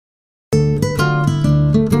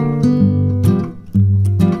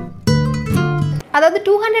அதாவது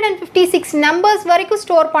 256 நம்பர்ஸ் வரைக்கும்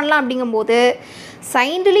ஸ்டோர் பண்ணலாம் அப்படிங்கும்போது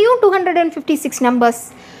சைன்ட்லேயும் 256 நம்பர்ஸ்,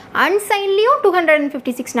 அன்சைன்ட்லேயும்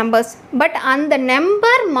 256 நம்பர்ஸ். பட் அந்த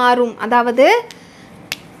நம்பர் மாறும். அதாவது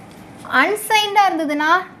அன்சைன்டாக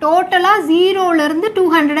இருந்ததுன்னா டோட்டலாக 0லேருந்து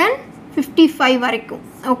 255 வரைக்கும்.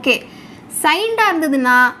 ஓகே, சைன்டாக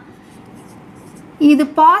இருந்ததுன்னா இது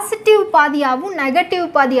பாசிட்டிவ் பாதியாகவும் நெகட்டிவ்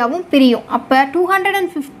பாதியாகவும் பிரியும். அப்போ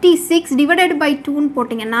 256 டிவைடட் பை 2ன்னு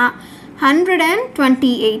போட்டிங்கன்னா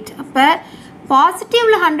 128. அப்போ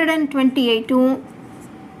பாசிட்டிவில் 128ம்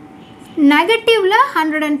நெகட்டிவில்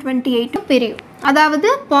 128ம் பிரியும். அதாவது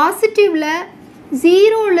பாசிட்டிவில்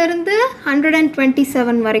 0லேருந்து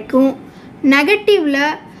 127 வரைக்கும், நெகட்டிவில்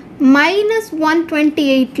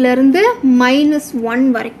 -128லேருந்து -1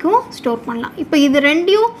 வரைக்கும் ஸ்டோர் பண்ணலாம். இப்போ இது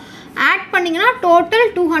ரெண்டையும் ஆட் பண்ணிங்கன்னா டோட்டல்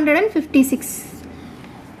 256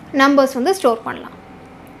 நம்பர்ஸ் வந்து ஸ்டோர் பண்ணலாம்.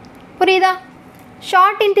 புரியுதா?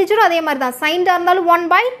 ஷார்ட் இன்டிஜரும் அதே மாதிரி தான். சைன்டாக இருந்தாலும் 1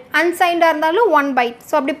 பைட், அன்சைன்டாக இருந்தாலும் 1 பைட்.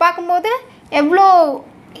 ஸோ அப்படி பார்க்கும்போது எவ்வளோ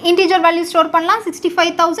இன்டிஜர் வேல்யூ ஸ்டோர் பண்ணலாம்?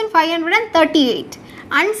 65,538.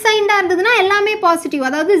 அன்சைன்டாக இருந்ததுன்னா எல்லாமே பாசிட்டிவ்.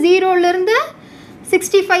 அதாவது 0லேருந்து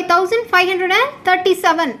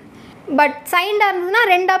 65,537. பட் சைன்டாக இருந்ததுன்னா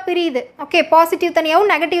ரெண்டாக பிரியுது. ஓகே, பாசிட்டிவ்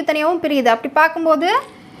தனியாகவும் நெகட்டிவ் தனியாகவும் பிரியுது. அப்படி பார்க்கும்போது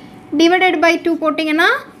டிவைடட் பை 2 போட்டிங்கன்னா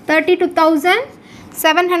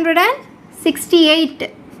 32,768.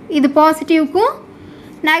 இது பாசிட்டிவ்க்கும்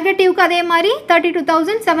நெகட்டிவ்க்கு அதே மாதிரி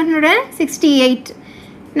 32,768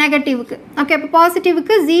 நெகட்டிவ்க்கு. ஓகே, இப்போ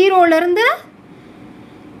பாசிட்டிவ்க்கு 0லேருந்து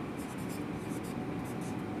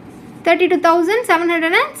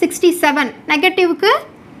 32,767, நெகட்டிவ்க்கு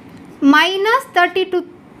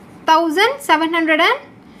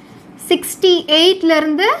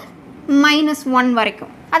 -32,768லேருந்து -1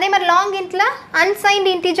 வரைக்கும். அதே மாதிரி லாங் இன்ட்டில் அன்சைன்ட்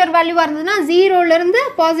இன்டீஜர் வேல்யூவாக இருந்ததுன்னா 0லேருந்து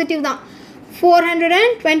பாசிட்டிவ் தான்.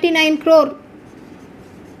 429 crore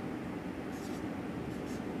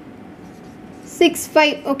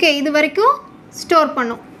 65. ஓகே, இது வரைக்கும் ஸ்டோர்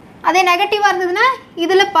பண்ணும். அதே நெகட்டிவாக இருந்ததுன்னா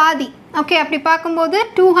இதில் பாதி. ஓகே, அப்படி பார்க்கும்போது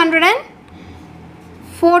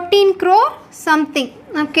 214 crore சம்திங்.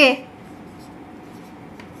 ஓகே,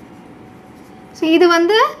 ஸோ இது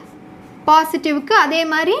வந்து பாசிட்டிவ்க்கு, அதே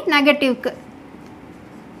மாதிரி நெகட்டிவ்க்கு.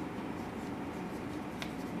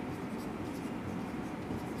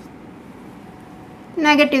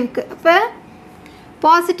 நெகட்டிவ்க்கு அப்போ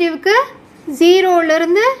பாசிட்டிவ்க்கு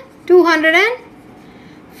 0லேருந்து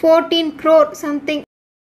 214 crore சம்திங்,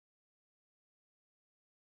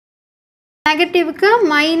 நெகட்டிவ்க்கு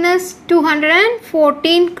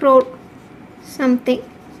 -214 crore சம்திங்.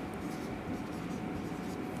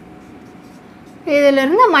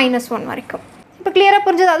 இதிலிருந்து -1 வரைக்கும். இப்போ கிளியராக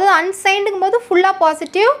புரிஞ்சது. அதாவது அன்சைன்டுங்கும் போது ஃபுல்லாக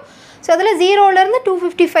பாசிட்டிவ். ஸோ அதில் 0லேருந்து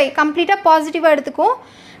 255 கம்ப்ளீட்டாக பாசிட்டிவாக எடுத்துக்கும்.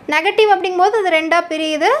 நெகட்டிவ் அப்படிங்கும்போது அது ரெண்டாக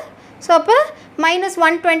பிரியுது. ஸோ அப்போ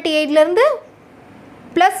 -128லேருந்து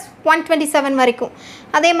 +127 வரைக்கும்.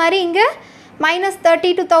 அதே மாதிரி இங்கே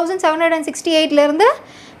 -32,768லேருந்து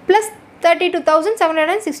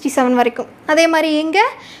 +32,767 வரைக்கும். அதே மாதிரி இங்கே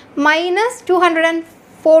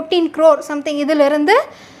 -214 crore சம்திங் இதிலிருந்து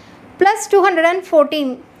 +214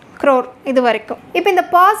 crore இது வரைக்கும். இப்போ இந்த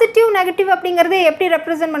பாசிட்டிவ் நெகட்டிவ் அப்படிங்கிறது எப்படி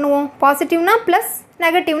ரெப்ரசன்ட் பண்ணுவோம்? பாசிட்டிவ்னா ப்ளஸ்,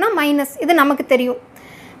 நெகட்டிவ்னா மைனஸ். இது நமக்கு தெரியும்.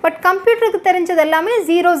 பட் கம்ப்யூட்டருக்கு தெரிஞ்சது எல்லாமே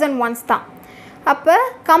ஜீரோஸ் அண்ட் ஒன்ஸ் தான். அப்போ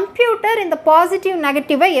கம்ப்யூட்டர் இந்த பாசிட்டிவ்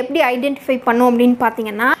நெகட்டிவை எப்படி ஐடென்டிஃபை பண்ணும் அப்படின்னு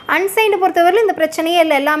பார்த்தீங்கன்னா, அன்சைன்டு பொறுத்தவரையில் இந்த பிரச்சனையே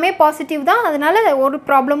இல்லை, எல்லாமே பாசிட்டிவ் தான், அதனால் ஒரு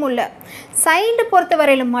ப்ராப்ளமும் இல்லை. சைன்டு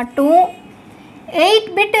பொறுத்தவரையில் மட்டும் 8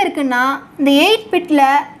 பிட் இருக்குன்னா இந்த 8 பிட்டில்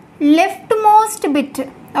லெஃப்ட் மோஸ்ட் பிட்டு,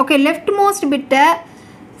 ஓகே, லெஃப்ட் மோஸ்ட் பிட்டை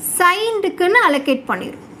சைன்டுக்குன்னு அலோகேட்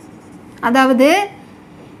பண்ணிடும். அதாவது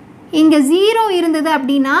இங்கே 0 இருந்தது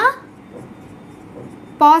அப்படின்னா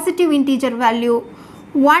பாசிட்டிவ் இன்டீஜர் வேல்யூ,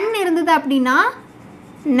 1 இருந்தது அப்படின்னா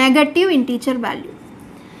நெகட்டிவ் இன்டீஜர் வேல்யூ.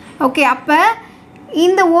 ஓகே, அப்போ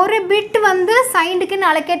இந்த ஒரு பிட் வந்து சைன்டுக்குன்னு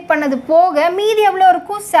அலோகேட் பண்ணது போக மீதி எவ்வளோ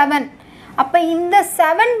இருக்கும்? 7. அப்போ இந்த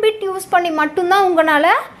 7 பிட் யூஸ் பண்ணி மட்டும்தான்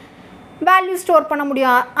உங்களால் வேல்யூ ஸ்டோர் பண்ண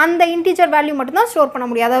முடியும். அந்த இன்டீஜர் வேல்யூ மட்டும்தான் ஸ்டோர் பண்ண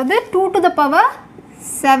முடியும். அதாவது 2 to the power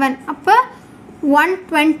 7. அப்போ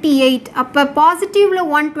 128. அப்போ பாசிட்டிவில்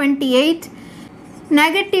 128,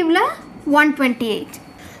 நெகட்டிவில் 128.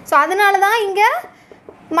 ஸோ அதனால தான் இங்கே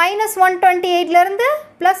 -128லேருந்து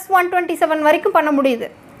 +127 வரைக்கும் பண்ண முடியுது.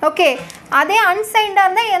 ஓகே, அதே அன்சைன்டாக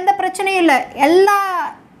இருந்தால் எந்த பிரச்சனையும் இல்லை, எல்லா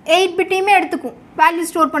 8 பிட்டையுமே எடுத்துக்கும் வேல்யூ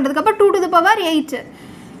ஸ்டோர் பண்ணுறதுக்கு. அப்போ 2 to the power 8,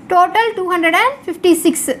 டோட்டல்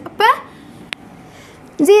 256. அப்போ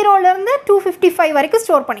 0லேருந்து 255 வரைக்கும்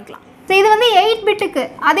ஸ்டோர் பண்ணிக்கலாம். ஸோ இது வந்து 8 பிட்டுக்கு.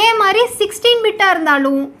 அதே மாதிரி 16 பிட்டாக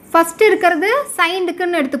இருந்தாலும் ஃபஸ்ட்டு இருக்கிறது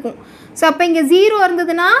சைன்டுக்குன்னு எடுத்துக்கும். ஸோ அப்போ இங்கே 0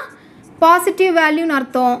 இருந்ததுன்னா பாசிட்டிவ் வேல்யூன்னு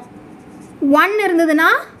அர்த்தம், 1 இருந்ததுன்னா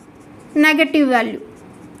நெகட்டிவ் வேல்யூ.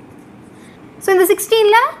 ஸோ இந்த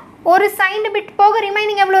 16ல ஒரு signed bit போக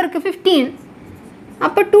ரிமைனிங் எவ்வளோ இருக்குது 15.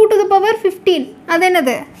 அப்போ 2 to the power 15 அது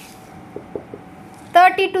என்னது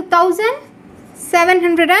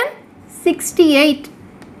 32,768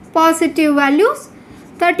 பாசிட்டிவ் வேல்யூஸ்,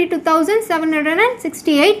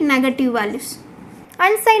 32,768 நெகட்டிவ் வேல்யூஸ்.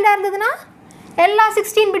 அன்சைண்டாக இருந்ததுன்னா எல்லா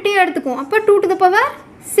 16 பிட்டையும் எடுத்துக்குவோம். அப்போ 2 to the power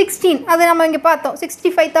 16 அது நம்ம இங்கே பார்த்தோம்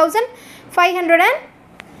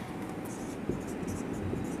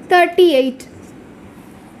 65,538.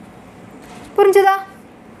 புரிஞ்சுதா?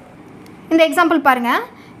 இந்த எக்ஸாம்பிள் பாருங்கள்.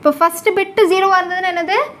 இப்போ ஃபஸ்ட்டு பிட்டு 0வாக இருந்ததுன்னா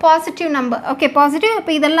என்னது பாசிட்டிவ் நம்பர். Okay positive.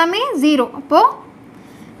 இப்போ இதெல்லாமே 0, அப்போது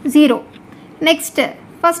 0. நெக்ஸ்ட்டு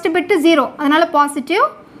ஃபஸ்ட்டு பிட்டு 0 அதனால் பாசிட்டிவ்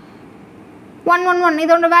 111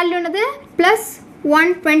 இதோட வேல்யூ என்னது ப்ளஸ்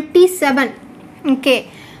 127. ஓகே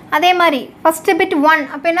அதே மாதிரி ஃபஸ்ட்டு பிட் 1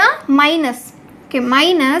 அப்போனா மைனஸ். Okay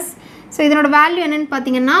minus. ஸோ இதனோட வேல்யூ என்னென்னு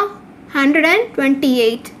பார்த்தீங்கன்னா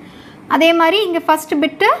 128. அதே மாதிரி இங்கே ஃபஸ்ட்டு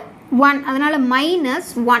பிட்டு 1 அதனால் மைனஸ்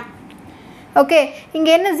 1. ஓகே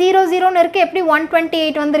இங்கே என்ன 0 0ன்னு இருக்குது, எப்படி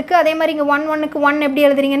 128 வந்திருக்கு. அதே மாதிரி இங்கே 1 1க்கு 1 எப்படி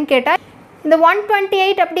எழுதுறீங்கன்னு கேட்டால் இந்த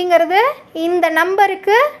 128 அப்படிங்கிறது இந்த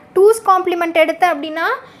நம்பருக்கு 2's காம்ப்ளிமெண்ட் எடுத்த அப்படின்னா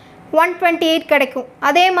 128 கிடைக்கும்.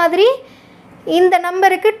 அதே மாதிரி இந்த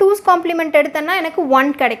நம்பருக்கு 2's காம்ப்ளிமெண்ட் எடுத்தேன்னா எனக்கு 1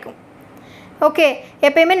 கிடைக்கும். ஓகே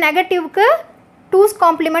எப்பயுமே நெகட்டிவ்க்கு 2's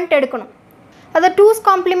காம்ப்ளிமெண்ட் எடுக்கணும். அது 2's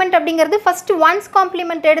காம்ப்ளிமெண்ட் அப்படிங்கிறது ஃபஸ்ட்டு 1's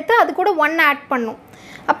காம்ப்ளிமெண்ட் எடுத்து அது கூட 1 ஆட் பண்ணும்.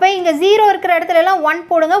 அப்போ இங்கே 0 இருக்கிற இடத்துலலாம் 1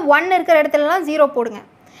 போடுங்க, 1 இருக்கிற இடத்துலலாம் 0 போடுங்க.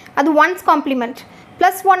 அது 1's காம்ப்ளிமெண்ட்.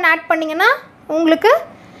 ப்ளஸ் 1 ஆட் பண்ணிங்கன்னா உங்களுக்கு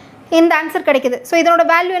இந்த ஆன்சர் கிடைக்குது. ஸோ இதனோட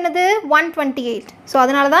வேல்யூ என்னது 128. ஸோ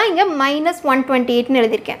அதனால தான் இங்கே மைனஸ் 128ன்னு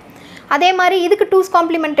எழுதியிருக்கேன். அதே மாதிரி இதுக்கு 2's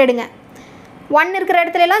காம்ப்ளிமெண்ட் எடுங்க, 1 இருக்கிற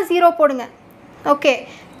இடத்துலலாம் 0 போடுங்க. Okay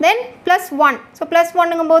then plus 1. So plus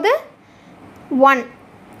 1ங்கும்போது 1.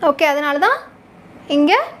 Okay அதனால தான்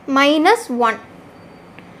இங்கே மைனஸ் 1.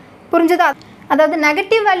 புரிஞ்சுதா? அதாவது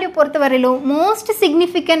நெகட்டிவ் வேல்யூ பொறுத்த வரையிலும் மோஸ்ட்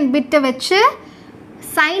சிக்னிஃபிகண்ட் பிட்டை வச்சு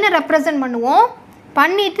சைனை ரெப்ரசன்ட் பண்ணுவோம்.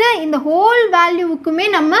 பண்ணிவிட்டு இந்த ஹோல் வேல்யூவுக்குமே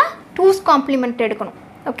நம்ம 2's காம்ப்ளிமெண்ட் எடுக்கணும்.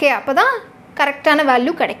 ஓகே அப்போ தான் கரெக்டான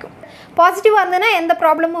வேல்யூ கிடைக்கும். பாசிட்டிவாக இருந்ததுன்னா எந்த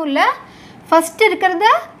ப்ராப்ளமும் இல்லை. ஃபஸ்ட்டு இருக்கிறத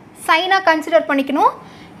சைனாக கன்சிடர் பண்ணிக்கணும்.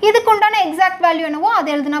 இதுக்கு உண்டான எக்ஸாக்ட் வேல்யூ என்னவோ அது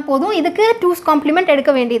எழுதுனா போதும். இதுக்கு 2's காம்ப்ளிமெண்ட்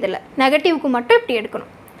எடுக்க வேண்டியதில்லை. நெகட்டிவ்க்கு மட்டும் இப்படி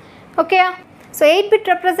எடுக்கணும். ஓகேயா? ஸோ 8 பிட்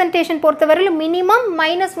ரெப்ரசன்டேஷன் பொறுத்தவரையில் மினிமம்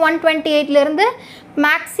மைனஸ் 128லேருந்து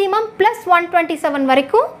மேக்ஸிமம் ப்ளஸ் 127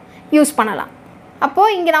 வரைக்கும் யூஸ் பண்ணலாம்.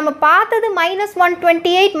 அப்போது இங்கே நம்ம பார்த்தது மைனஸ்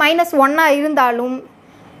 128 மைனஸ் 1 இருந்தாலும்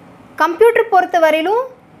கம்ப்யூட்டர் பொறுத்த வரையிலும்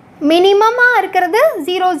மினிமமாக இருக்கிறது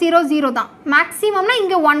 000 தான். மேக்ஸிமம்னா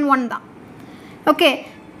இங்கே 11 தான். ஓகே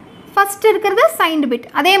ஃபஸ்ட்டு இருக்கிறது சைன்டு பிட்.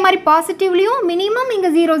 அதே மாதிரி பாசிட்டிவ்லேயும் மினிமம்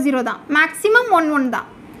இங்கே 00 தான், மேக்ஸிமம் 11 தான்.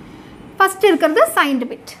 ஃபஸ்ட்டு இருக்கிறது சைன்டு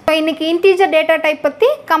பிட். இப்போ இன்றைக்கி இன்டீஜர் டேட்டா டைப் பற்றி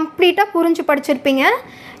கம்ப்ளீட்டாக புரிஞ்சு படிச்சிருப்பீங்க.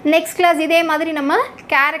 நெக்ஸ்ட் கிளாஸ் இதே மாதிரி நம்ம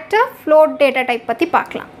கேரக்டர் ஃப்ளோட் டேட்டா டைப் பற்றி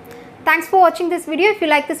பார்க்கலாம். Thanks for watching this video. If you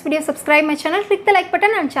like this video, subscribe my channel, click the like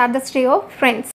button and share this to your friends.